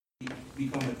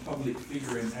become a public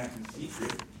figure and act in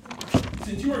secret.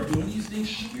 Since you are doing these things,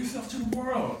 show yourself to the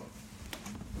world.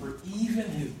 For even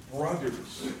his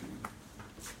brothers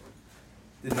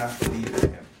did not believe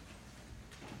in him.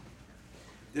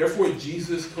 Therefore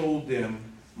Jesus told them,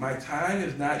 my time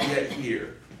is not yet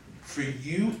here. For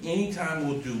you, any time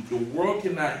will do. The world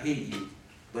cannot hate you,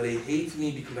 but it hates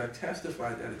me because I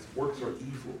testify that its works are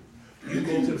evil. You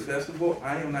go to the festival,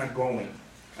 I am not going.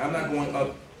 I'm not going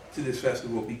up to this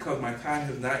festival because my time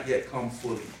has not yet come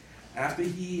fully. After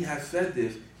he had said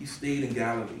this, he stayed in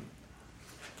Galilee.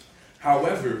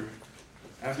 However,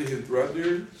 after his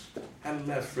brothers had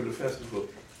left for the festival,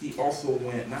 he also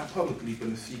went, not publicly, but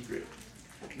in secret.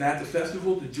 Now at the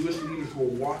festival, the Jewish leaders were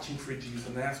watching for Jesus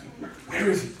and asking, where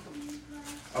is he?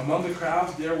 Among the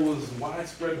crowds, there was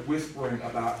widespread whispering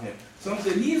about him. Some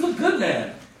said, he's a good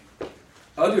man.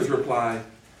 Others replied,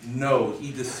 no,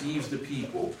 he deceives the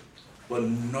people. But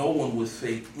no one would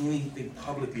say anything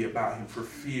publicly about him for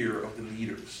fear of the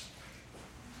leaders.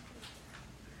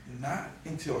 Not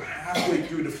until halfway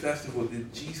through the festival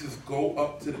did Jesus go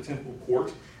up to the temple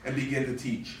court and begin to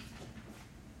teach.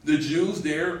 The Jews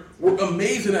there were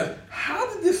amazed and asked,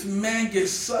 how did this man get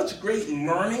such great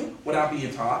learning without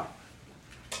being taught?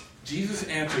 Jesus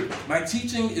answered, my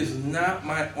teaching is not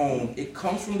my own. It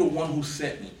comes from the one who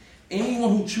sent me.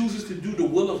 Anyone who chooses to do the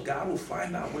will of God will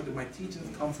find out whether my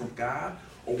teachings come from God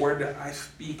or whether I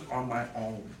speak on my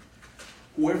own.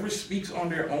 Whoever speaks on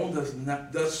their own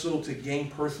does so to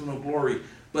gain personal glory.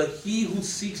 But he who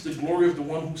seeks the glory of the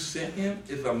one who sent him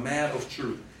is a man of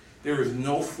truth. There is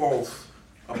no false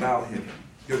about him.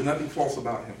 There's nothing false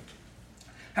about him.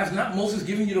 Has not Moses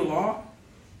given you the law?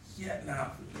 Yet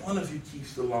not one of you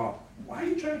keeps the law. Why are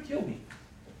you trying to kill me?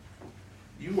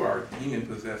 You are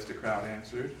demon-possessed, the crowd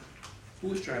answered.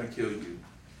 Who is trying to kill you?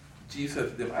 Jesus said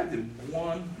to them, I did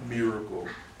one miracle,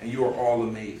 and you are all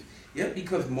amazed. Yet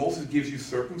because Moses gives you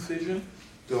circumcision,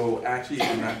 though actually it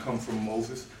did not come from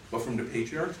Moses, but from the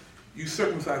patriarchs, you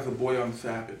circumcise a boy on the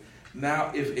Sabbath.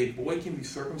 Now, if a boy can be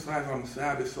circumcised on the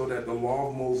Sabbath so that the law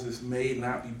of Moses may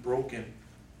not be broken,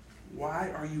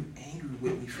 why are you angry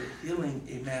with me for healing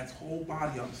a man's whole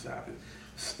body on the Sabbath?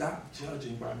 Stop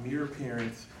judging by mere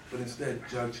appearance, but instead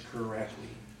judge correctly.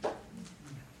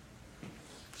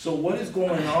 So what is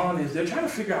going on is they're trying to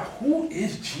figure out who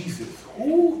is Jesus?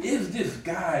 Who is this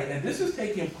guy? And this is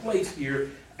taking place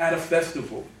here at a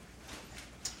festival.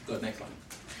 Go next line.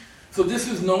 So this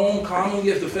is known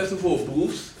commonly as the Festival of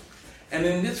Booths. And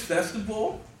in this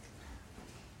festival,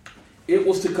 it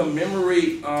was to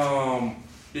commemorate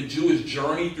the Jewish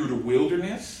journey through the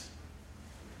wilderness.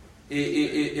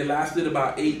 It lasted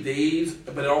about 8 days,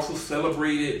 but it also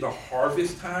celebrated the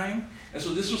harvest time. And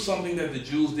so this was something that the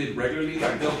Jews did regularly.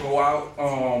 Like they'll go out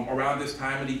around this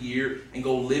time of the year and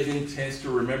go live in tents to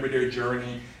remember their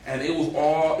journey. And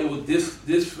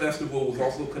this festival was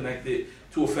also connected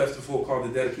to a festival called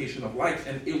the Dedication of Lights.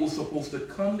 And it was supposed to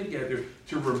come together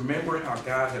to remember how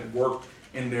God had worked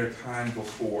in their time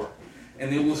before.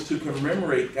 And it was to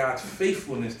commemorate God's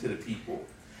faithfulness to the people.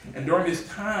 And during this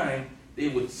time, they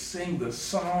would sing the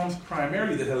Psalms,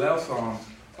 primarily the Hallel Psalms,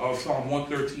 of Psalm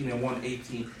 113 and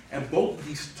 118. And both of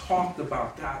these talked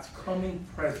about God's coming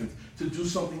presence to do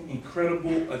something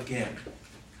incredible again.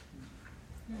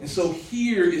 And so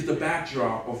here is the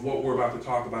backdrop of what we're about to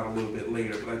talk about a little bit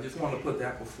later, but I just want to put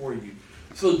that before you.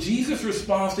 So Jesus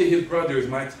responds to his brothers,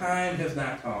 my time has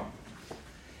not come.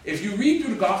 If you read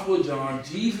through the Gospel of John,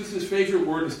 Jesus' favorite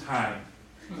word is time.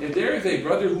 If there is a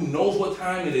brother who knows what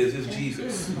time it is, it's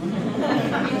Jesus.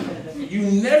 You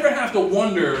never have to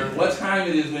wonder what time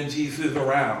it is when Jesus is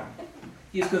around.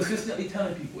 He is consistently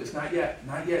telling people, it's not yet,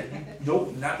 not yet.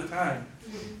 Nope, not the time.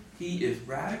 He is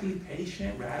radically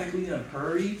patient, radically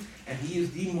unhurried, and he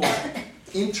is the most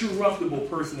interruptible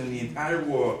person in the entire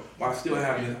world while still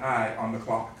having his eye on the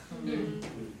clock.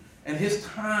 And his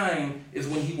time is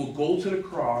when he will go to the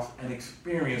cross and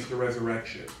experience the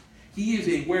resurrection. He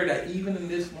is aware that even in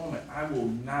this moment, I will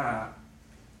not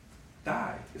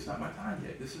die. It's not my time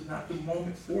yet. This is not the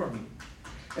moment for me.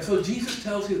 And so Jesus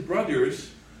tells his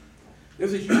brothers,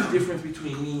 there's a huge difference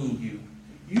between me and you.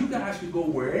 You guys can go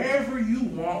wherever you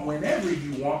want, whenever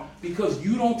you want, because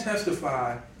you don't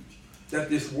testify that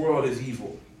this world is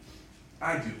evil.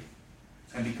 I do.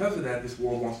 And because of that, this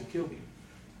world wants to kill me.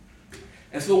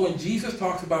 And so when Jesus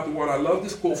talks about the world, I love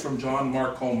this quote from John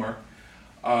Mark Comer.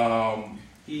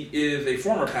 He is a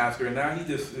former pastor, and now he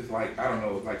just is like, I don't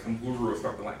know, like some guru or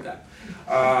something like that.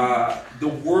 The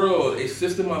world, a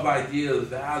system of ideas,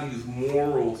 values,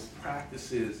 morals,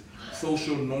 practices,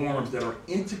 social norms that are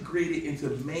integrated into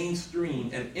mainstream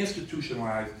and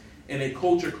institutionalized in a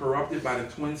culture corrupted by the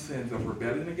twin sins of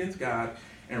rebellion against God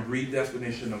and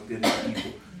redefinition of good and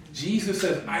evil. Jesus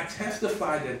says, I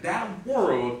testify that that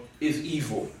world is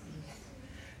evil.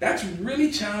 That's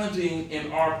really challenging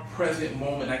in our present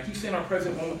moment. I keep saying our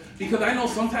present moment because I know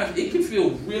sometimes it can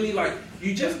feel really like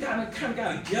you just kind of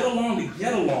gotta get along to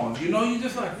get along. You know, you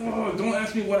just like, oh, don't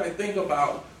ask me what I think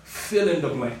about fill in the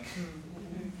blank.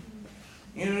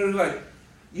 You know, like,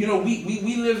 you know,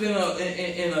 we live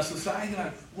in a society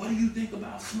like, what do you think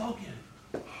about smoking?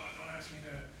 Oh, don't ask me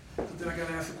that. But then I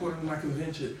gotta ask according to my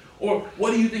convention. Or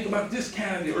what do you think about this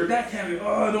candidate or that candidate?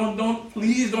 Oh,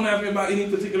 please don't ask me about any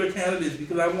particular candidates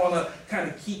because I want to kind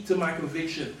of keep to my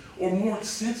conviction. Or more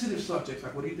sensitive subjects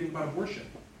like, what do you think about abortion?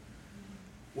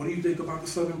 What do you think about the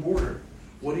southern border?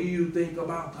 What do you think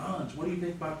about guns? What do you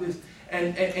think about this?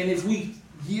 And if we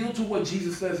yield to what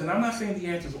Jesus says, and I'm not saying the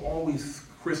answer is always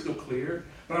crystal clear,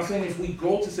 but I'm saying if we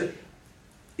go to say,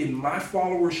 in my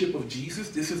followership of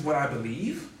Jesus, this is what I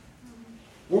believe,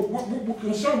 we're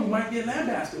concerned we might get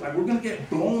lambasted, like we're going to get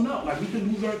blown up, like we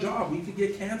could lose our job, we could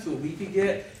get canceled, we could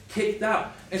get kicked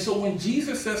out. And so when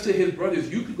Jesus says to his brothers,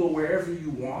 you could go wherever you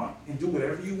want and do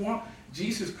whatever you want,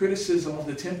 Jesus' criticism of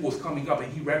the temple was coming up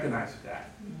and he recognizes that.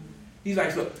 He's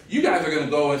like, so you guys are going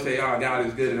to go and say, oh, God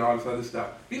is good and all this other stuff.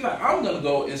 He's like, I'm going to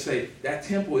go and say, that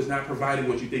temple is not providing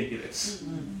what you think it is.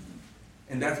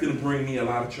 And that's going to bring me a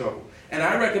lot of trouble. And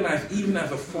I recognize even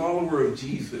as a follower of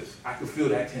Jesus, I could feel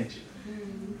that tension.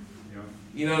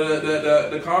 You know,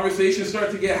 the conversations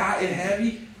start to get hot and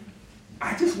heavy.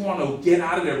 I just want to get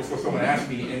out of there before someone asks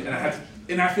me,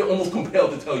 and I feel almost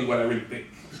compelled to tell you what I really think.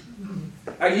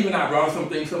 Like even I brought some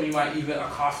things, some of you might even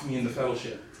accost me in the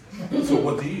fellowship. So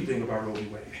what do you think about Roe v.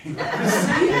 Wade?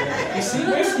 You see,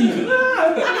 where's Stephen?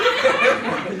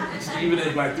 Stephen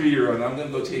is my 3-year-old, and I'm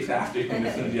going to go chase after him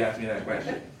as soon as you ask me that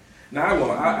question. Now I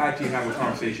won't. I actually have a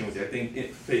conversation with you. I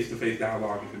think face-to-face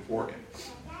dialogue is important.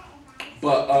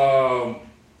 But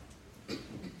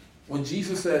when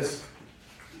Jesus says,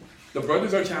 the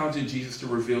brothers are challenging Jesus to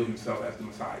reveal himself as the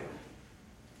Messiah.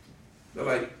 They're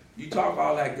like, you talk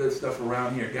all that good stuff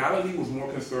around here. Galilee was more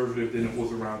conservative than it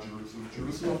was around Jerusalem.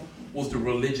 Jerusalem was the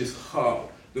religious hub,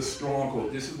 the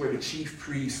stronghold. This is where the chief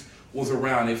priest was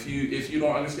around. If you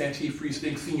don't understand chief priest,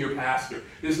 think senior pastor.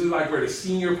 This is like where the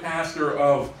senior pastor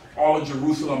of all of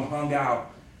Jerusalem hung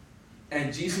out.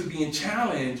 And Jesus being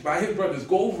challenged by his brothers,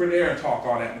 go over there and talk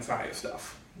all that Messiah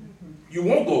stuff. You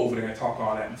won't go over there and talk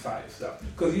all that Messiah stuff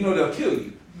because you know they'll kill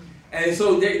you. And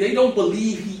so they don't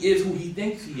believe he is who he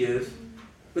thinks he is.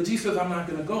 But Jesus says, I'm not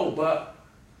going to go. But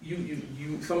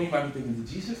some of you might be thinking, did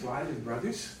Jesus lie to his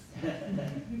brothers?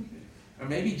 Or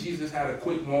maybe Jesus had a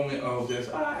quick moment of this,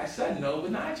 I said no,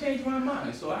 but now I changed my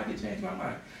mind, so I can change my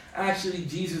mind. Actually,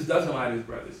 Jesus doesn't lie to his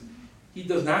brothers. He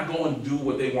does not go and do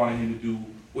what they wanted him to do,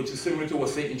 which is similar to what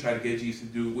Satan tried to get Jesus to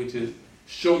do, which is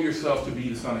show yourself to be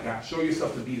the Son of God. Show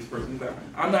yourself to be this person. He's like,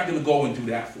 I'm not going to go and do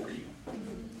that for you.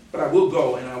 But I will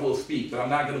go and I will speak, but I'm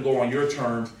not going to go on your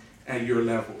terms at your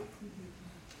level.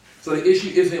 So the issue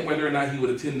isn't whether or not he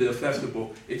would attend the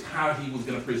festival. It's how he was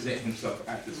going to present himself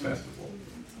at this festival.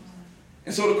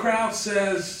 And so the crowds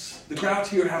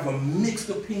here have a mixed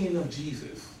opinion of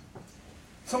Jesus.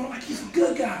 Some are like, he's a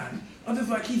good guy. Others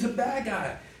like, he's a bad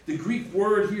guy. The Greek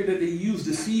word here that they use,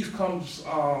 deceive,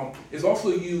 is also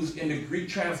used in the Greek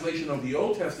translation of the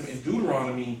Old Testament in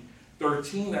Deuteronomy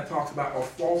 13 that talks about a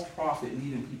false prophet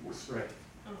leading people astray.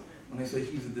 When they say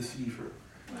he's a deceiver.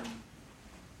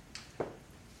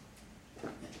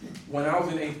 When I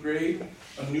was in 8th grade,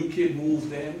 a new kid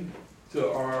moved in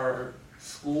to our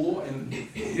school, and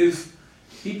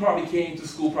he probably came to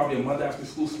school probably a month after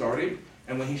school started,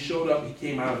 and when he showed up, he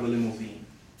came out of a limousine.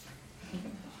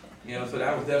 You know, so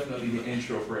that was definitely the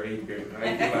intro for 8th grade,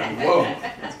 right? You're like, whoa.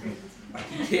 Like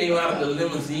he came out of the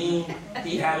limousine,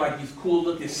 he had like these cool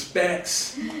looking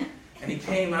specs, and he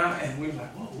came out and we were like,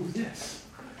 whoa, who's this?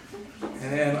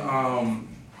 And then,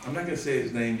 I'm not going to say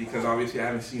his name because obviously I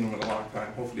haven't seen him in a long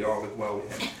time. Hopefully all is well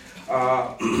with him.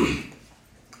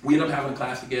 We ended up having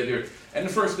class together, and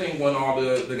the first thing when all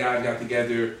the guys got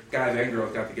together, guys and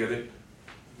girls got together,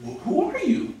 who are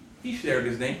you? He shared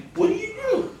his name. What do you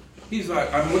do? He's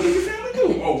like, what does your family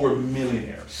do? Oh, we're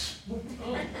millionaires. We're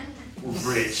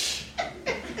rich.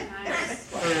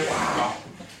 Like, wow.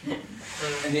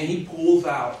 And then he pulls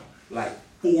out like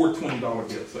 4 $20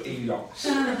 bills, so $80.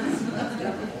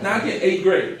 Now again, 8th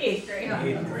grade. 8th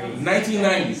grade.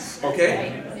 1990s,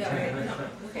 okay?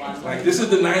 Like this is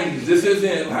the 90s. This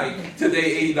isn't like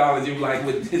today $80. You're like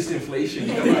with this inflation.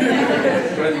 You're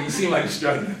like, brother, you seem like you're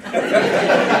struggling. 2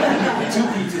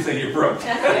 pizzas and you're broke.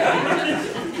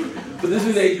 But this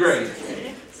is 8th grade.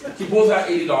 He pulls out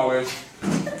 $80.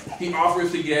 He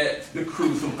offers to get the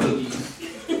crew some cookies.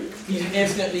 He's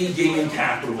instantly gaining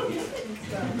capital here.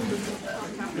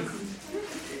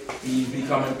 He's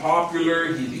becoming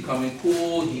popular, he's becoming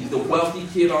cool, he's the wealthy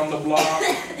kid on the block.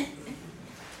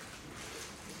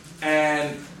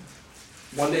 And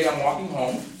one day I'm walking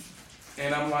home,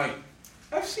 and I'm like,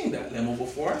 I've seen that limo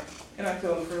before. And I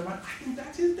tell the friend of mine, I think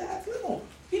that's his dad's limo.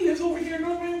 He lives over here in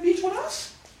North Miami Beach with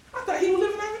us. I thought he would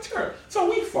live in Aventura. So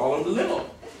we follow the limo.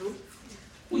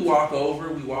 We walk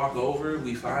over,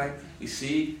 we find, we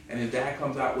see, and his dad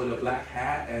comes out with a black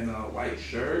hat and a white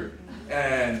shirt.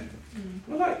 And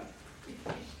we're like,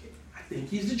 I think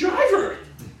he's the driver.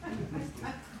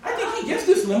 I think he gets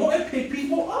this limo and picks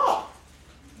people up.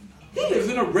 He lives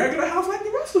in a regular house like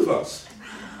the rest of us.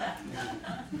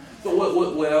 So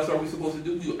what else are we supposed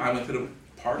to do? I went to the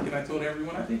park and I told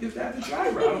everyone I think his dad's the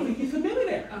driver. I don't think he's a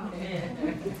millionaire.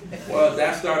 Well,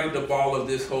 that started the ball of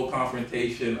this whole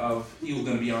confrontation of he was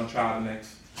going to be on trial the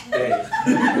next day.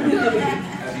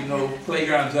 As you know,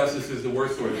 playground justice is the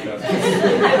worst sort of justice.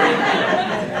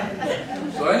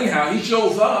 So anyhow, he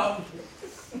shows up.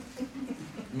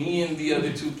 Me and the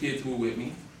other two kids who were with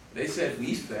me, we said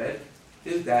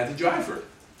his dad's a driver.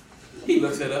 He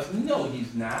looks at us, no,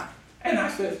 he's not. And I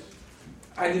said,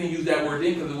 I didn't use that word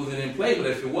in because it wasn't in play, but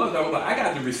if it was, I was like, I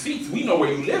got the receipts. We know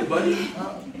where you live, buddy.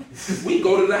 We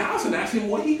go to the house and ask him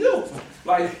what he do.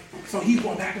 Like, so he's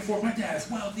going back and forth. My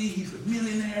dad's wealthy. He's a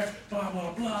millionaire, blah,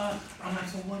 blah, blah. I'm like,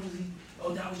 so what was he?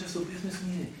 Oh, that was just a business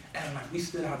meeting. And like, we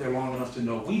stood out there long enough to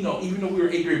know. We know, even though we were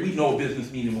 8th grade, we know a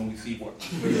business meeting when we see one.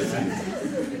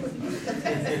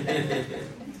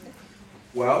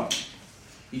 Well,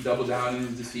 he doubled down in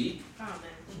his deceit.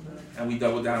 And we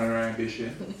doubled down on our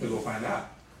ambition to go find out.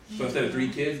 So instead of 3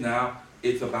 kids, now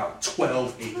it's about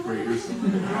 12 8th graders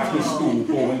after school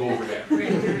going over there.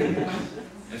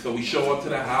 And so we show up to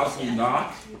the house, we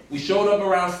knock. We showed up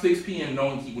around 6 p.m.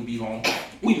 knowing he would be home.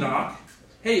 We knock.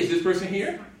 Hey, is this person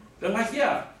here? They're like,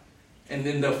 yeah. And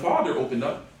then the father opened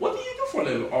up. What do you do for a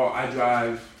living? Oh, I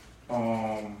drive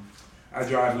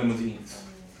limousines.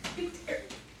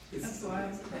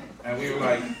 And we were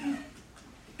like,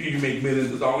 do you make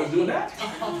millions of dollars doing that?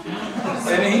 And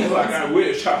then he's like, I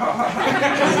wish.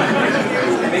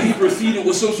 And then he proceeded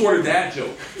with some sort of dad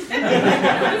joke.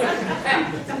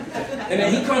 And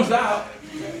then he comes out,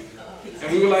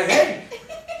 and we were like, hey,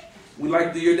 we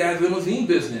like your dad's limousine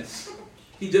business.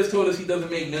 He just told us he doesn't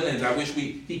make millions. I wish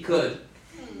he could.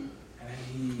 And then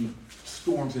he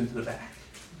storms into the back.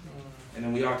 And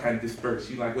then we all kind of disperse.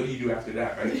 He's like, what do you do after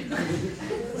that, right?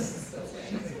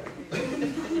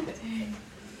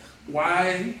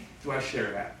 Why do I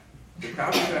share that? The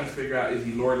crowd is trying to figure out, is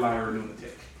he Lord, liar, or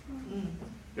lunatic?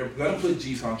 They're going to put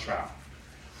Jesus on trial.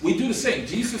 We do the same.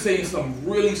 Jesus is saying some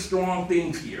really strong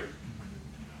things here.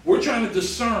 We're trying to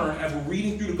discern, as we're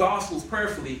reading through the Gospels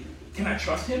prayerfully, can I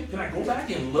trust him? Can I go back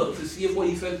and look to see if what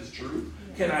he says is true?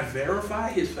 Can I verify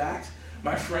his facts?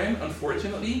 My friend,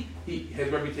 unfortunately,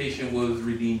 his reputation was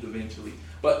redeemed eventually.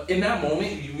 But in that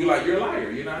moment, you're like, you're a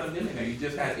liar. You're not a millionaire. You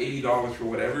just had $80 for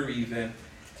whatever reason,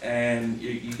 and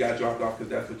you got dropped off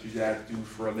because that's what your dad do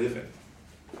for a living.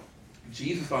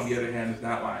 Jesus, on the other hand, is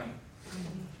not lying.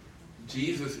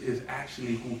 Jesus is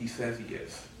actually who he says he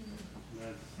is.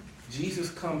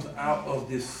 Jesus comes out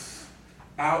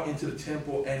into the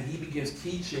temple, and he begins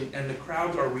teaching, and the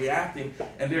crowds are reacting,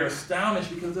 and they're astonished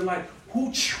because they're like,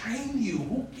 who trained you?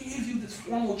 Who gave you this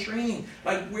formal training?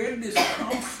 Like, where did this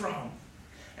come from?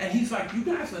 And he's like, you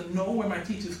guys will know where my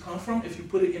teachings come from if you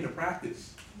put it into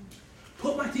practice.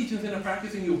 Put my teachings into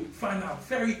practice, and you'll find out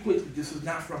very quickly this is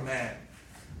not from man,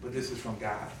 but this is from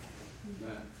God.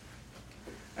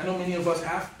 I know many of us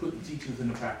have put the teachings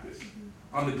into practice.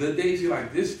 On the good days, you're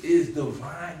like, this is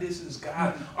divine, this is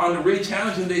God. On the really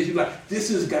challenging days, you're like, this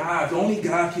is God, only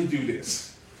God can do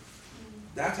this.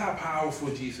 That's how powerful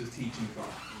Jesus' teachings are.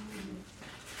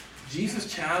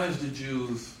 Jesus challenged the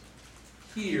Jews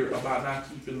here about not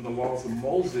keeping the laws of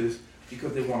Moses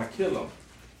because they want to kill him.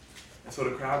 And so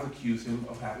the crowds accuse him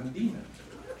of having a demon.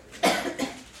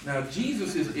 Now,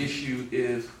 Jesus' issue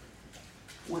is,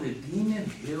 would a demon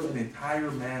heal an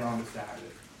entire man on the Sabbath?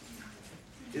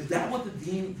 Is that what the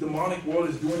demonic world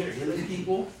is doing? They're healing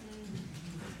people?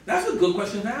 That's a good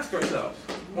question to ask ourselves.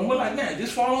 When we're like, man,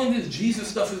 just following this Jesus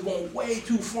stuff is going way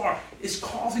too far. It's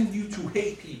causing you to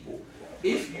hate people.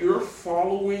 If your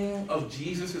following of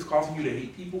Jesus is causing you to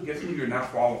hate people, guess who you're not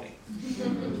following?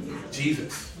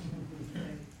 Jesus.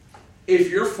 If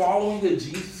your following of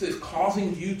Jesus is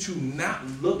causing you to not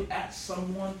look at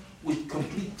someone with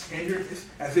complete tenderness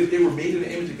as if they were made in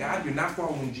the image of God, you're not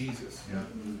following Jesus. Yeah.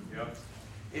 Yep.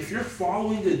 if you're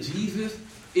following a Jesus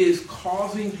is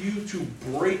causing you to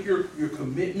break your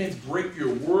commitments, break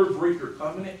your word, break your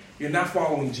covenant, you're not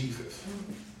following Jesus.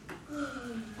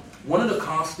 One of the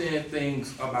constant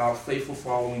things about faithful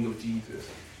following of Jesus,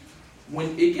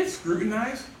 when it gets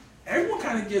scrutinized, everyone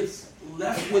kind of gets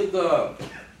left with the,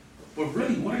 but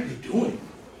really, what are they doing?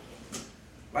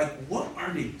 Like, what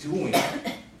are they doing?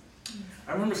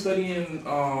 I remember studying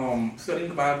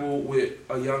the Bible with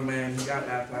a young man. He got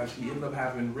baptized. He ended up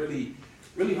having really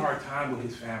hard time with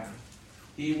his family.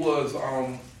 He was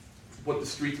what the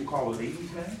streets would call a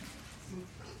ladies' man.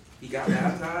 He got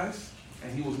baptized,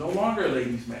 and he was no longer a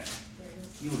ladies' man.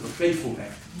 He was a faithful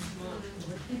man.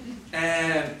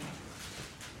 And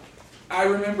I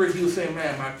remember he was saying,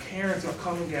 man, my parents are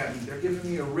coming at me. They're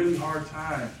giving me a really hard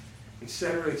time,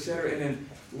 etc., etc. And then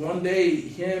one day,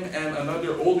 him and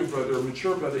another older brother, a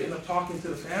mature brother, ended up talking to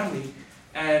the family,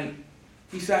 and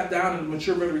he sat down and the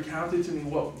mature brother recounted to me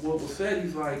what was said.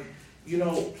 He's like, you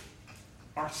know,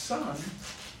 our son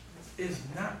is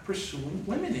not pursuing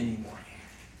women anymore.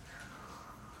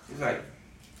 He's like,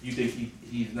 you think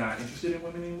he's not interested in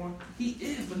women anymore? He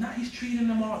is, but now he's treating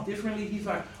them all differently. He's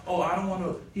like, oh, I don't want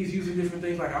to, he's using different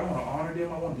things like, I want to honor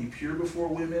them, I want to be pure before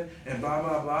women, and blah,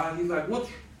 blah, blah. He's like, what?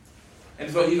 And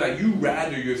so he's like, you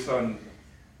rather your son,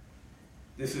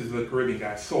 this is the Caribbean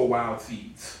guy, sow wild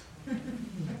seeds.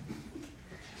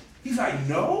 He's like,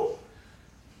 no?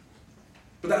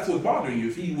 But that's what's bothering you.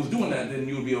 If he was doing that, then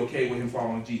you would be okay with him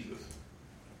following Jesus.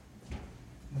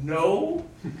 No?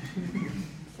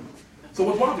 So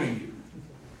what's bothering you?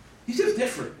 He's just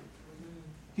different.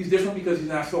 He's different because he's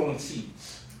not sowing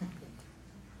seeds.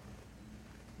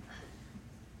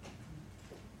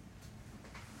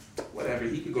 Whatever,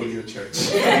 he could go to your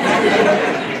church.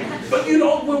 But you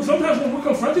know, sometimes when we're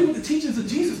confronted with the teachings of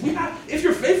Jesus, if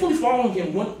you're faithfully following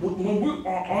him, when we're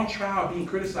on trial being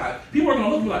criticized, people are going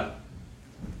to look at me like,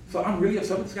 so I'm really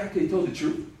upset with this guy because he told the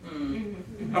truth?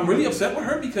 Mm-hmm. I'm really upset with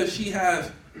her because she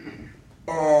has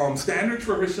standards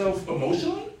for herself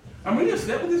emotionally? I'm really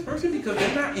upset with this person because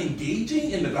they're not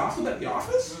engaging in the gospel at the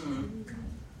office? Mm-hmm.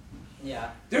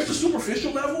 Yeah. There's the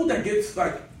superficial level that gets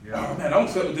like, oh man, I'm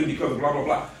upset with them because of blah, blah,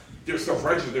 blah. They're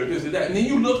self-righteous, they're this and that. And then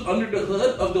you look under the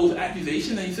hood of those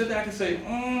accusations and you sit back and say,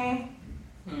 I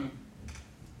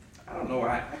don't know,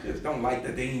 I just don't like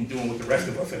that they ain't doing what the rest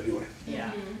of us are doing.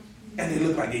 Yeah. And they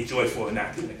look like they're joyful and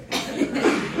not doing it.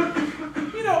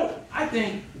 You know, I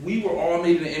think we were all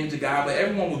made in the image of God, but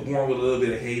everyone was born with a little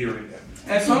bit of hater in them.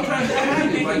 And sometimes that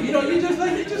happens. Like, you know, you're just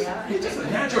a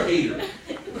natural hater.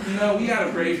 You know, we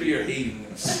gotta pray for your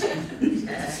hatiness.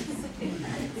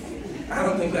 I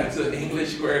don't think that's an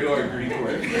English word or a Greek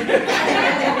word.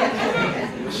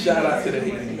 Shout out to the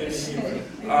hatiness.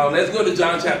 Let's go to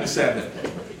John chapter 7.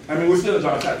 I mean, we're still in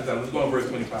John chapter 7. Let's go on verse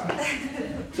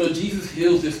 25. So Jesus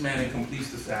heals this man and completes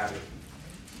the Sabbath.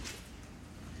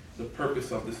 The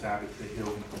purpose of the Sabbath, to heal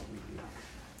him completely.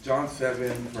 John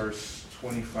 7, verse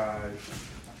 25.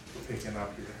 We're picking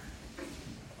up here.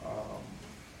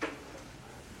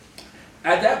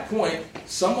 At that point,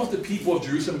 some of the people of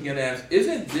Jerusalem began to ask,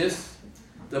 isn't this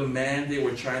the man they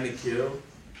were trying to kill?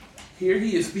 Here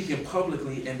he is speaking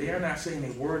publicly, and they are not saying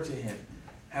a word to him.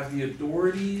 Have the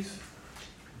authorities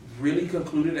really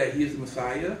concluded that he is the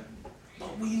Messiah?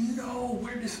 But we know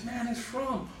where this man is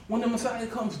from. When the Messiah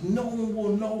comes, no one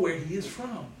will know where he is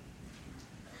from.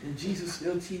 And Jesus,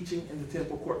 still teaching in the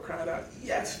temple court, cried out,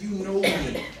 yes, you know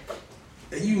me,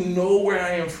 and you know where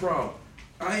I am from.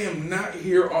 I am not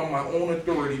here on my own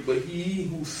authority, but he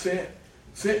who sent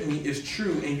me is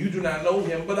true, and you do not know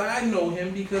him, but I know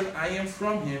him because I am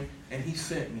from him, and he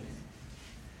sent me.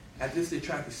 At this they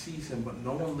tried to seize him, but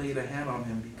no one laid a hand on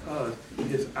him because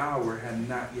his hour had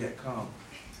not yet come.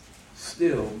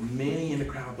 Still, many in the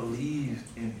crowd believed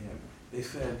in him. They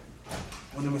said,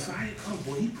 when the Messiah comes,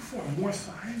 will he perform more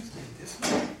signs than this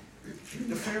man?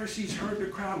 The Pharisees heard the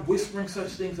crowd whispering such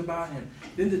things about him.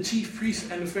 Then the chief priests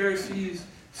and the Pharisees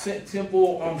sent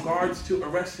temple guards to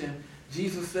arrest him.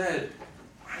 Jesus said,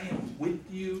 I am with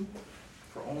you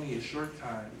for only a short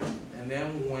time, and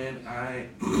then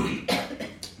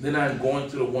then I'm going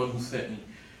to the one who sent me.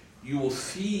 You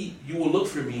will look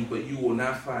for me, but you will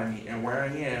not find me, and where I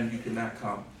am, you cannot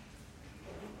come.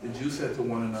 The Jews said to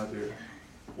one another,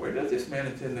 where does this man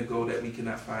intend to go that we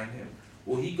cannot find him?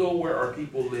 Will he go where our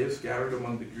people live, scattered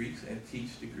among the Greeks, and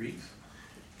teach the Greeks?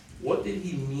 What did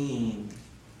he mean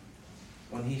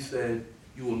when he said,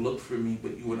 you will look for me,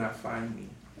 but you will not find me?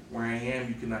 Where I am,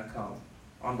 you cannot come.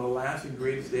 On the last and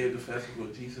greatest day of the festival,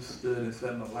 Jesus stood and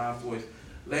said in a loud voice,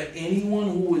 let anyone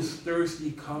who is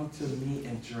thirsty come to me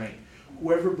and drink.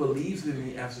 Whoever believes in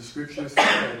me, as the scripture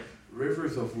said,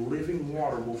 rivers of living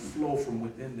water will flow from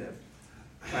within them.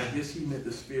 By this he meant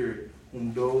the Spirit,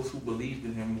 whom those who believed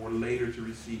in him were later to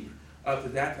receive. Up to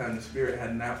that time, the Spirit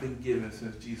had not been given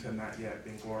since Jesus had not yet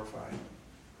been glorified.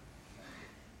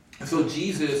 And so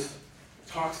Jesus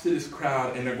talks to this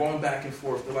crowd, and they're going back and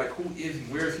forth. They're like, who is he?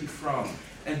 Where is he from?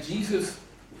 And Jesus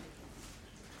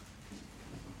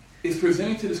is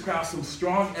presenting to this crowd some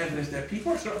strong evidence that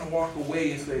people are starting to walk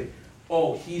away and say,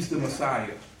 oh, he's the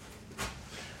Messiah.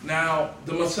 Now,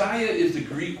 the Messiah is the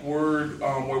Greek word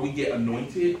where we get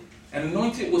anointed. And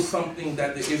anointed was something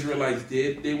that the Israelites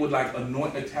did. They would like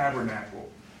anoint a tabernacle.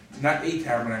 Not a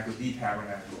tabernacle, the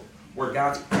tabernacle. Where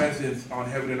God's presence on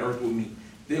heaven and earth would meet.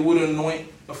 They would anoint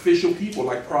official people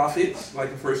like prophets, like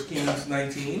in 1 Kings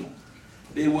 19.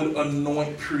 They would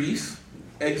anoint priests,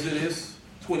 Exodus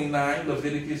 29,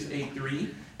 Leviticus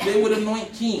 8:3. They would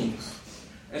anoint kings.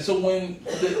 And so when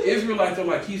the Israelites are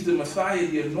like, he's the Messiah,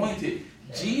 the anointed,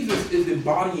 Jesus is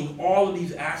embodying all of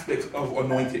these aspects of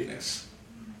anointedness.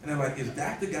 And they're like, is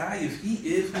that the guy? Is he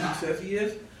who he says he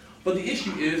is? But the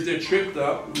issue is they're tripped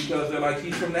up because they're like,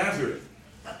 he's from Nazareth.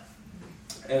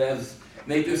 And as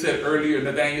Nathaniel said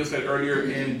earlier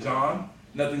in John,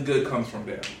 nothing good comes from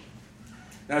there.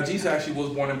 Now, Jesus actually was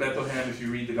born in Bethlehem. If you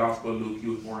read the Gospel of Luke, he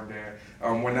was born there.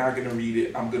 We're not going to read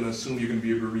it. I'm going to assume you're going to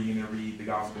be able to read the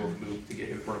Gospel of Luke to get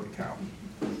his birth account.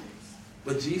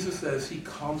 But Jesus says he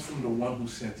comes from the one who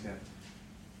sent him.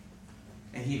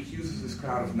 And he accuses this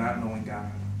crowd of not knowing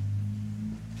God.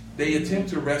 They attempt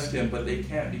to arrest him, but they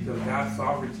can't because God's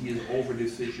sovereignty is over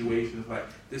this situation. It's like,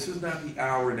 this is not the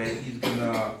hour that he's going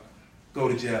to go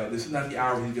to jail. This is not the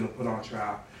hour he's going to put on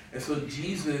trial. And so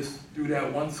Jesus, through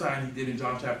that one sign he did in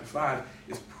John chapter 5,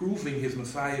 is proving his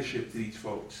messiahship to these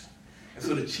folks. And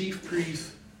so the chief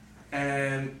priests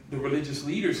and the religious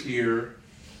leaders here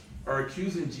are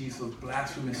accusing Jesus of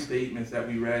blasphemous statements that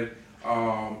we read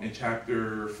in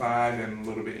chapter 5 and a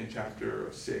little bit in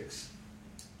chapter 6.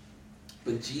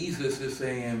 But Jesus is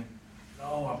saying,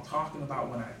 no, I'm talking about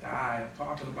when I die. I'm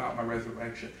talking about my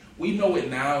resurrection. We know it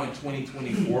now in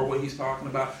 2024 what he's talking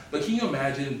about. But can you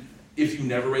imagine if you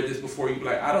never read this before, you'd be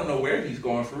like, I don't know where he's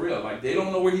going for real. Like, they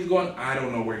don't know where he's going. I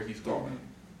don't know where he's going.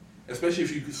 Especially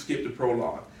if you could skip the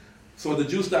prologue. So the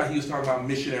Jews thought he was talking about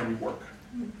missionary work.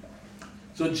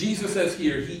 So Jesus says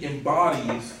here, he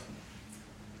embodies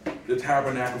the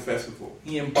Tabernacle Festival.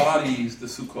 He embodies the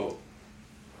Sukkot.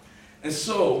 And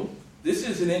so, this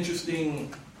is an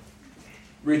interesting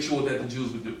ritual that the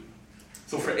Jews would do.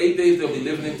 So for 8 days, they'll be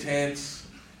living in tents,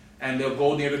 and they'll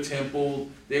go near the temple.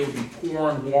 They would be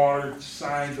pouring water,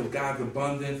 signs of God's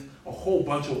abundance, a whole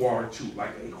bunch of water too,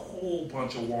 like a whole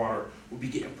bunch of water would be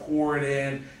getting poured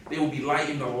in. They would be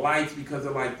lighting the lights because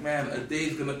they're like, man, a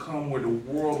day's going to come where the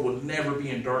world will never be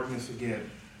in darkness again.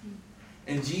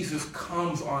 And Jesus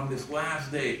comes on this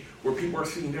last day where people are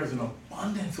seeing there's an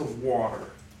abundance of water.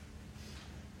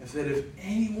 And said, if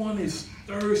anyone is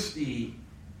thirsty,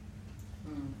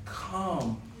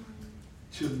 come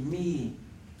to me.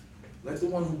 Let the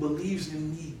one who believes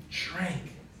in me drink.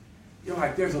 You're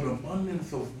like, there's an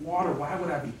abundance of water. Why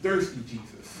would I be thirsty,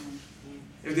 Jesus?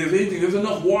 If there's anything, there's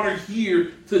enough water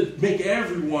here to make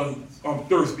everyone's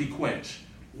thirst be quenched.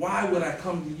 Why would I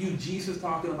come to you? Jesus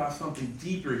talking about something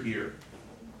deeper here.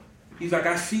 He's like,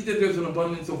 I see that there's an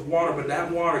abundance of water, but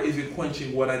that water isn't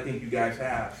quenching what I think you guys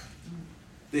have.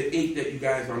 The 8 that you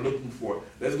guys are looking for.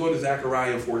 Let's go to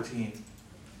Zechariah 14.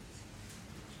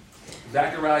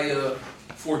 Zechariah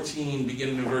 14,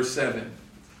 beginning in verse 7.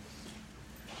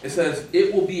 It says,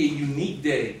 it will be a unique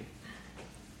day,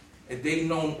 a day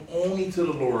known only to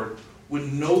the Lord,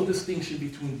 with no distinction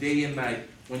between day and night.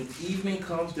 When evening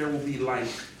comes, there will be light.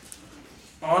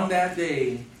 On that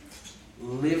day,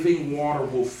 living water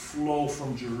will flow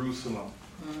from Jerusalem.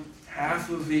 Half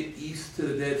of it east to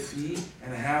the Dead Sea,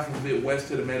 and half of it west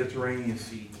to the Mediterranean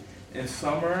Sea, in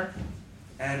summer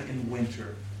and in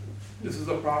winter. This is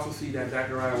a prophecy that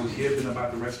Zechariah was given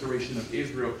about the restoration of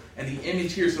Israel. And the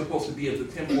image here is supposed to be of the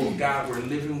temple of God, where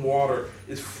living water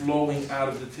is flowing out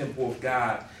of the temple of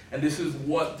God. And this is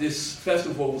what this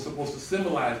festival was supposed to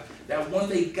symbolize, that one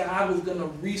day God was going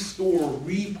to restore,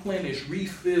 replenish,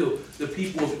 refill the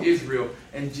people of Israel.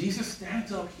 And Jesus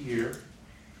stands up here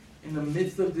in the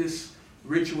midst of this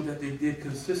ritual that they did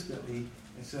consistently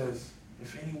and says,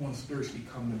 if anyone's thirsty,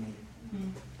 come to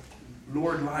me.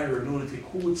 Lord, liar, lunatic,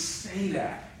 who would say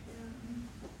that?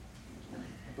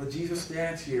 But Jesus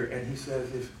stands here and he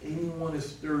says, if anyone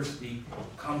is thirsty,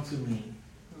 come to me.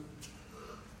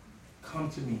 Come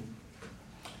to me.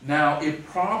 Now, it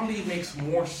probably makes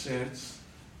more sense,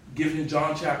 given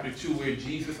John chapter 2, where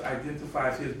Jesus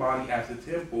identifies his body as the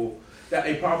temple,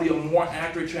 that probably a more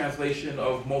accurate translation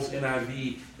of most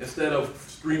NIV, instead of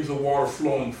streams of water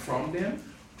flowing from them,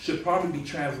 should probably be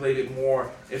translated more,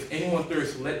 if anyone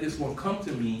thirsts, let this one come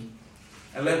to me,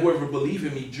 and let whoever believe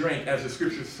in me drink, as the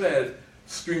scripture says,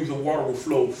 streams of water will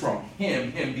flow from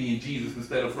him being Jesus,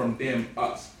 instead of from them,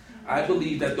 us. I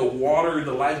believe that the water,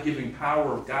 the life-giving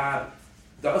power of God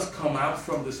does come out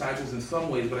from disciples in some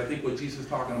ways, but I think what Jesus is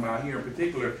talking about here in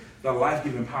particular, the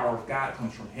life-giving power of God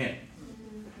comes from him.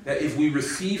 That if we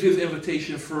receive his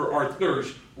invitation for our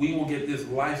thirst, we will get this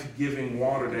life-giving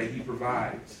water that he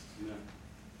provides. Yeah.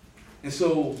 And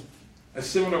so, a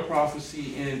similar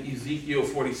prophecy in Ezekiel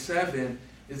 47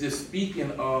 is this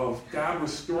speaking of God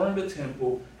restoring the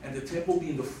temple, and the temple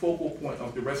being the focal point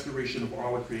of the restoration of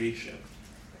all of creation.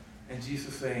 And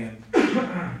Jesus saying,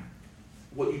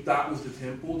 what you thought was the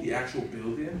temple, the actual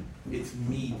building, it's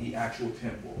me, the actual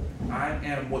temple. I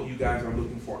am what you guys are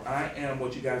looking for. I am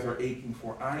what you guys are aching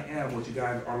for. I am what you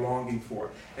guys are longing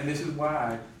for. And this is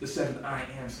why the 7 I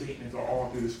am statements are all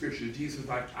through the scripture. Jesus is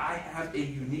like, I have a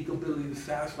unique ability to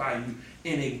satisfy you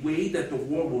in a way that the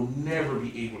world will never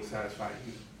be able to satisfy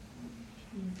you.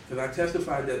 Because I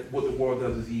testified that what the world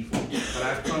does is evil, but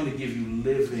I've come to give you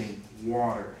living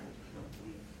water.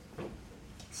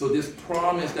 So this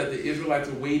promise that the Israelites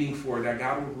are waiting for, that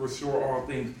God will restore all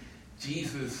things,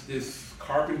 Jesus, this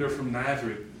carpenter from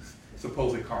Nazareth,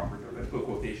 supposed carpenter, let's put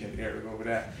quotation errors over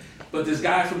that, but this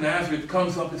guy from Nazareth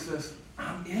comes up and says,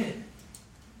 I'm it.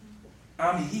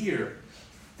 I'm here.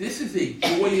 This is a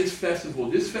joyous festival.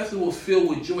 This festival is filled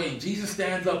with joy, and Jesus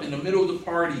stands up in the middle of the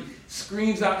party,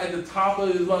 screams out at the top of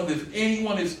his lungs, if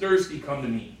anyone is thirsty, come to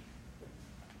me.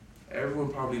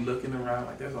 Everyone probably looking around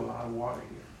like there's a lot of water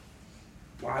here.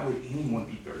 Why would anyone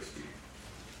be thirsty?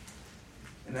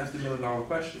 And that's the $1 million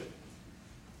question.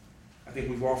 I think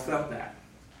we've all felt that.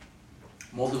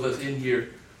 Most of us in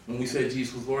here, when we said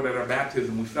Jesus was Lord at our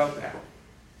baptism, we felt that.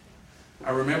 I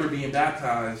remember being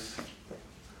baptized,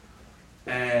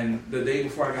 and the day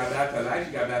before I got baptized, I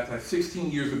actually got baptized 16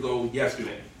 years ago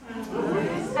yesterday.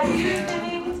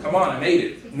 Come on, I made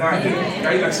it. Not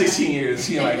like 16 years.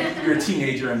 You're a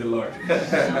teenager in the Lord.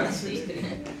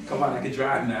 Come on, I can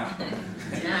drive now.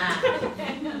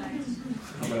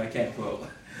 But I can't quote.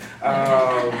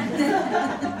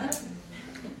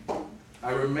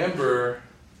 I remember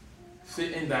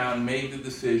sitting down, made the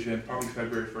decision, probably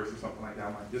February 1st or something like that.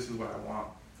 I'm like, this is what I want.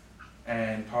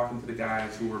 And talking to the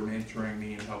guys who were mentoring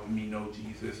me and helping me know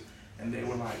Jesus. And they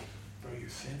were like, bro, your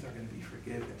sins are going to be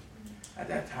forgiven. At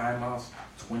that time, I was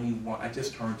 21. I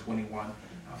just turned 21. I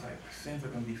was like, my sins are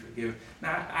going to be forgiven.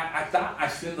 Now, I thought I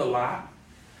sinned a lot.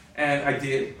 And I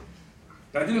did.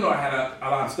 But I didn't know I had a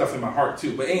lot of stuff in my heart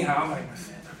too. But anyhow, I'm like, my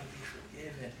sins are going to be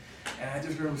forgiven. And I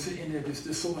just remember sitting there,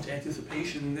 there's so much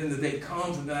anticipation. And then the day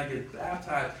comes, and then I get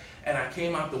baptized. And I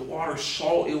came out the water,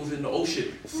 salt, it was in the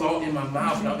ocean, salt in my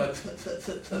mouth. And I was like,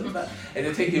 and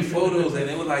they're taking photos, and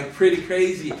it was like pretty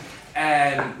crazy.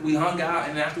 And we hung out,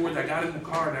 and afterwards I got in the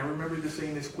car, and I remember just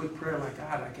saying this quick prayer, like,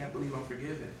 God, I can't believe I'm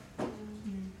forgiven.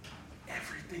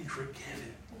 Everything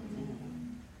forgiven.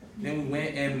 Then we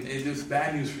went, and it's just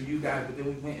bad news for you guys, but then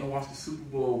we went and watched the Super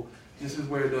Bowl. This is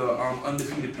where the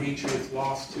undefeated Patriots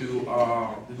lost to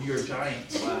the New York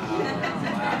Giants.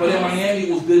 Wow. But in Miami,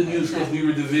 it was good news because we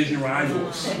were division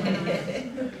rivals.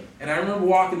 And I remember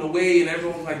walking away, and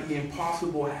everyone was like, the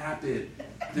impossible happened.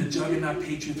 The juggernaut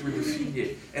Patriots were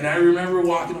defeated. And I remember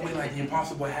walking away like, the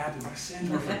impossible happened. My sins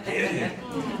were forgiven.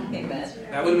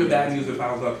 That would have been bad news if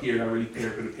I was up here and I really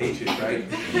cared for the Patriots, right?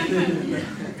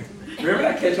 Remember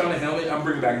that catch on the helmet? I'm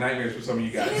bringing back nightmares for some of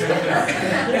you guys.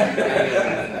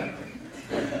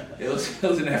 It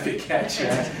was an epic catch,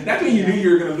 man. That's when you knew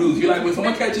you were going to lose. You're like, when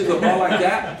someone catches a ball like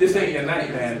that, this ain't your night,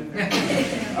 man.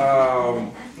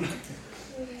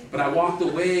 But I walked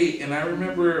away, and I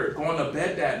remember going to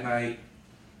bed that night.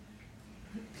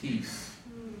 Peace.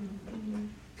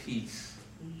 Peace.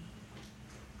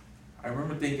 I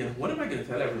remember thinking, what am I going to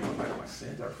tell everyone? Like, my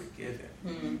sins are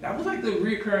forgiven. That was like the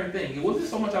recurring thing. It wasn't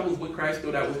so much I was with Christ,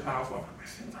 though that was powerful. I'm like, my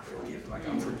sins are forgiven. Like,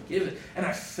 I'm forgiven. And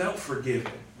I felt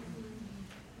forgiven.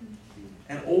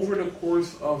 And over the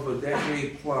course of a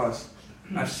decade plus,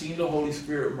 I've seen the Holy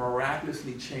Spirit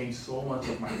miraculously change so much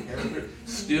of my character.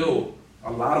 Still,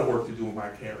 a lot of work to do with my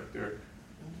character.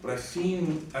 But I've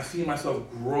seen myself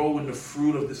grow in the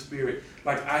fruit of the Spirit.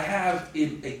 Like, I have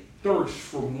a thirst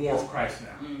for more of Christ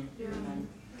now.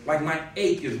 Like, my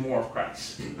ache is more of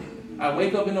Christ. I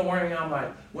wake up in the morning and I'm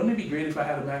like, wouldn't it be great if I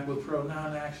had a MacBook Pro? No,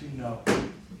 actually, no.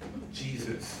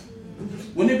 Jesus.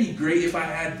 Wouldn't it be great if I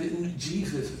had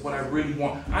Jesus is what I really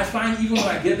want? I find even when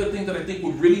I get the things that I think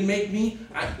would really make me,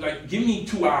 give me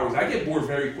 2 hours. I get bored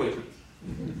very quickly.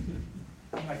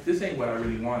 I'm like, this ain't what I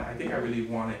really wanted. I think I really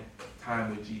wanted time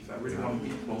with Jesus. I really want to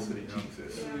be closer to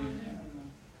Jesus.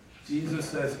 Jesus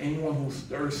says, anyone who's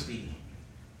thirsty,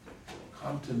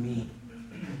 come to me.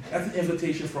 That's an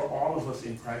invitation for all of us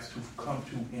in Christ to come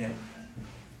to him.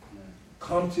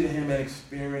 Come to him and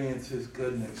experience his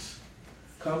goodness.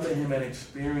 Come to him and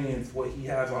experience what he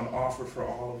has on offer for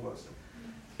all of us.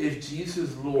 If Jesus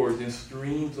is Lord, then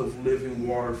streams of living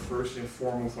water first and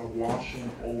foremost are washing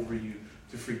over you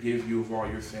to forgive you of all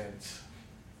your sins.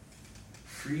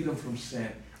 Freedom from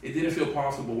sin. It didn't feel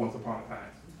possible once upon a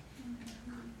time.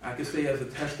 I can say as a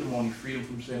testimony, freedom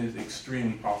from sin is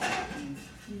extremely possible.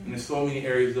 And in so many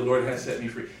areas, the Lord has set me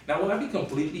free. Now, will I be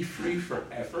completely free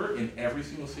forever in every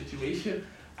single situation?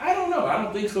 I don't know. I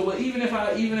don't think so. But even if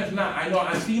not, I know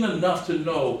I've seen enough to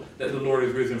know that the Lord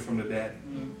is risen from the dead.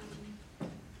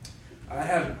 I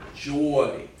have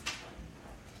joy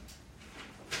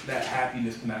that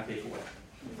happiness cannot take away.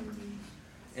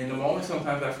 In the moment,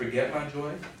 sometimes I forget my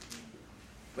joy,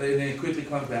 but then it quickly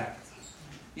comes back.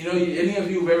 You know, any of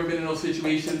you have ever been in those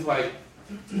situations like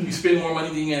you spend more money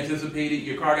than you anticipated,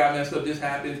 your car got messed up, this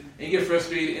happened, and you get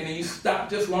frustrated, and then you stop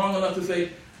just long enough to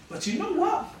say, but you know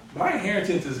what? My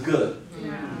inheritance is good.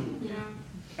 Yeah.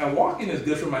 And walking is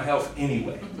good for my health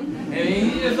anyway. And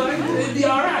it's like, it'll be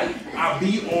all right. I'll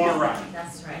be all right.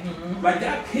 That's right. Like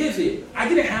that pivot, I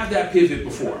didn't have that pivot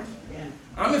before. Yeah.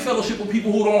 I'm in fellowship with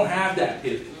people who don't have that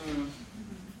pivot.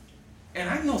 And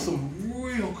I know some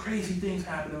real crazy things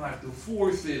happening, like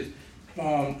divorces,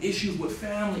 issues with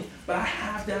family, but I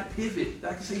have that pivot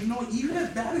that I can say, you know what, even as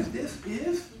bad as this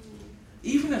is,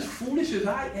 even as foolish as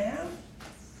I am,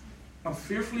 I'm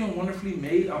fearfully and wonderfully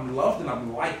made, I'm loved, and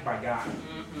I'm liked by God.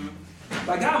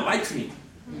 Like God likes me.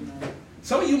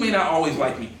 Some of you may not always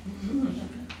like me.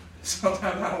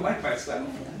 Sometimes I don't like myself.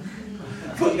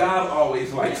 But God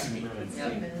always likes me.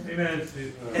 Amen.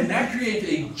 And that creates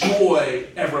a joy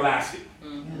everlasting.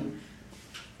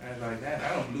 I was like, man,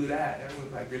 I don't do that.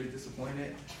 Everyone's like really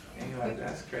disappointed. And you're like,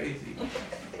 that's crazy.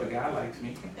 But God likes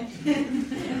me.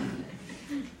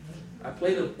 I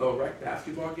played a rec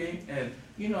basketball game, and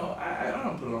you know, I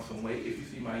don't put on some weight. If you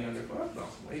see my younger brother, I put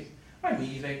on some weight. My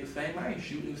knees ain't the same. I ain't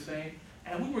shooting the same.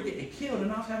 And we were getting killed,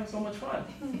 and I was having so much fun.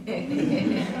 And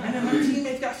then my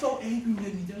teammates got so angry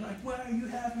with me. They're like, why are you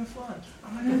having fun?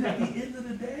 I'm like, at the end of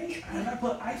the day, and I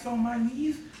put ice on my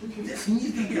knees, this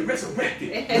knee's going to get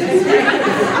resurrected.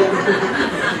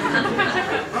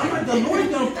 I'm like, the Lord's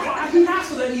going to play. He has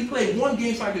to let me play one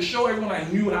game so I could show everyone I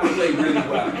knew how to play really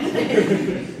well.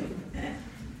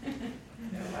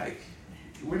 They're like,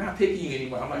 we're not picking you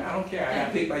anymore. I'm like, I don't care. I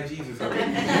got picked by Jesus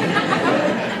already.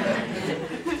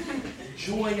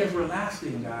 Joy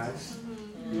everlasting, guys.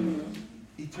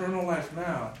 Eternal life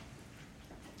now.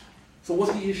 So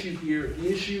what's the issue here?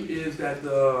 The issue is that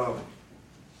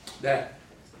that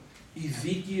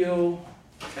Ezekiel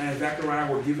and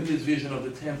Zechariah were given this vision of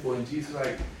the temple, and Jesus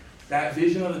like, that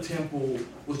vision of the temple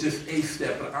was just a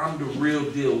step, but I'm the real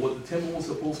deal. What the temple was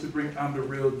supposed to bring, I'm the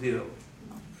real deal.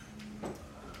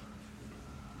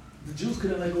 The Jews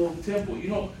couldn't let go of the temple. You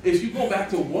know, if you go back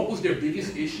to what was their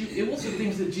biggest issue, it was the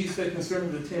things that Jesus said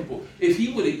concerning the temple. If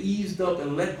he would have eased up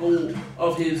and let go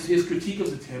of his critique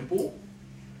of the temple,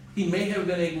 he may have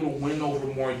been able to win over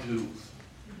more Jews.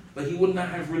 But he would not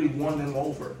have really won them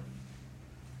over.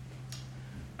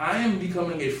 I am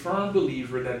becoming a firm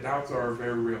believer that doubts are a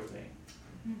very real thing.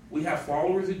 We have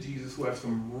followers of Jesus who have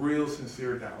some real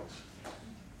sincere doubts.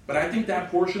 But I think that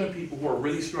portion of people who are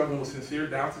really struggling with sincere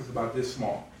doubts is about this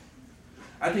small.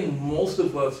 I think most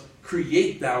of us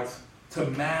create doubts to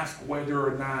mask whether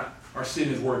or not our sin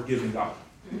is worth giving up.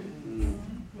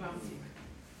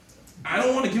 I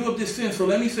don't want to give up this sin, so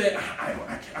let me say, I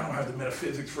don't have the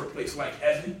metaphysics for a place like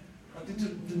heaven.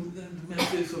 The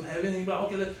metaphysics of heaven. And you're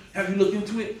like, okay, have you looked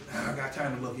into it? I got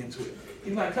time to look into it.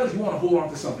 You're like, because you want to hold on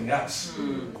to something else.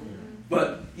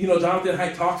 But, you know, Jonathan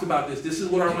Haidt talks about this. This is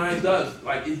what our mind does.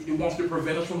 Like, it wants to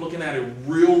prevent us from looking at a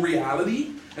real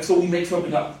reality, and so we make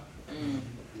something up.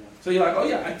 So you're like, oh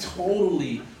yeah, I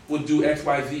totally would do X,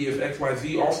 Y, Z if X, Y,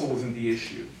 Z also wasn't the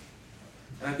issue.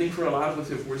 And I think for a lot of us,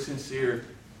 if we're sincere,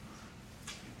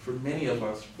 for many of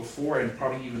us, before and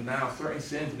probably even now, certain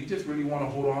sins we just really want to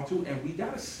hold on to, and we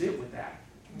got to sit with that.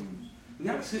 We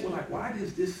got to sit with like, why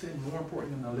is this sin more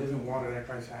important than the living water that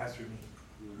Christ has for me?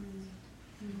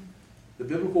 The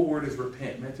biblical word is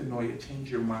repent, metanoia,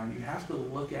 change your mind. You have to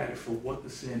look at it for what the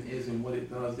sin is and what it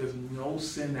does. There's no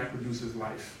sin that produces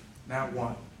life, not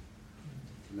one.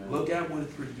 Amen. Look at what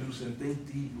it's producing, think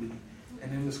deeply.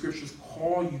 And then the scriptures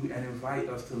call you and invite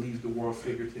us to leave the world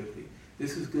figuratively.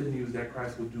 This is good news that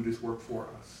Christ will do this work for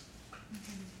us.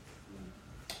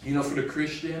 You know, for the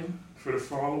Christian, for the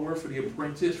follower, for the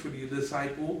apprentice, for the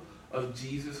disciple of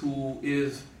Jesus who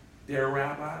is their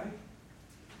rabbi,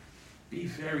 be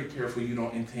very careful you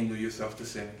don't entangle yourself to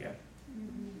sin again.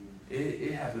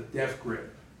 It has a death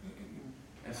grip.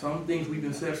 And some things we've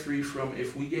been set free from,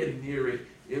 if we get near it,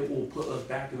 it will put us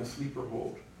back in a sleeper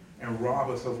hold and rob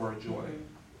us of our joy.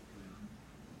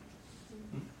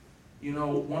 You know,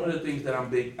 one of the things that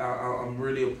I'm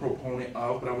really a proponent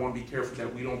of, but I want to be careful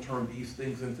that we don't turn these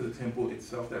things into the temple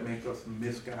itself that makes us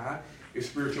miss God, is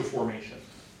spiritual formation.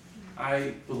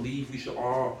 I believe we should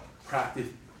all practice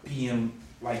being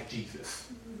like Jesus,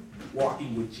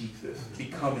 walking with Jesus,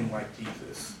 becoming like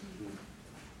Jesus.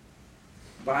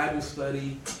 Bible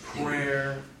study,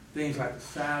 prayer, things like the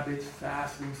Sabbath,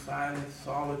 fasting, silence,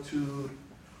 solitude,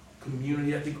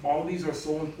 community. I think all of these are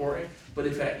so important, but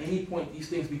if at any point these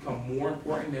things become more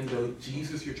important than the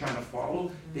Jesus you're trying to follow,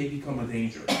 they become a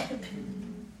danger.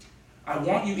 I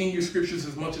want you in your scriptures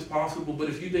as much as possible, but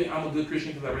if you think I'm a good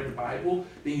Christian because I read the Bible,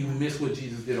 then you miss what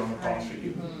Jesus did on the cross for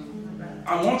you.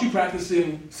 I want you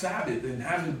practicing Sabbath and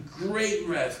having great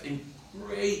rest and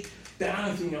great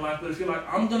balance in your life, but if you're like,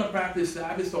 I'm going to practice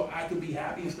Sabbath so I can be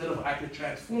happy instead of I can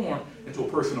transform into a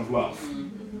person of love.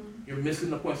 You're missing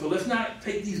the point. So let's not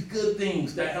take these good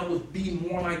things that help us be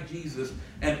more like Jesus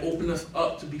and open us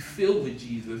up to be filled with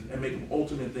Jesus and make them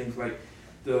ultimate things like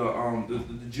the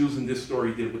Jews in this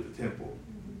story did with the temple.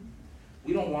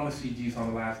 We don't want to see Jesus on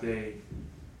the last day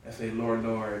and say, Lord,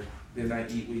 Lord, didn't I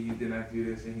eat with you? Didn't I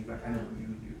do this? And he's like, I never knew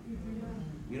you.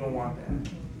 We don't want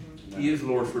that. He is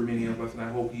Lord for many of us, and I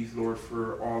hope he's Lord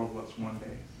for all of us one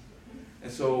day.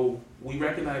 And so we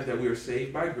recognize that we are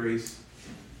saved by grace,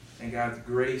 and God's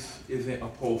grace isn't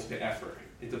opposed to effort.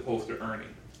 It's opposed to earning.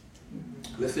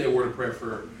 Let's say a word of prayer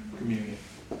for communion.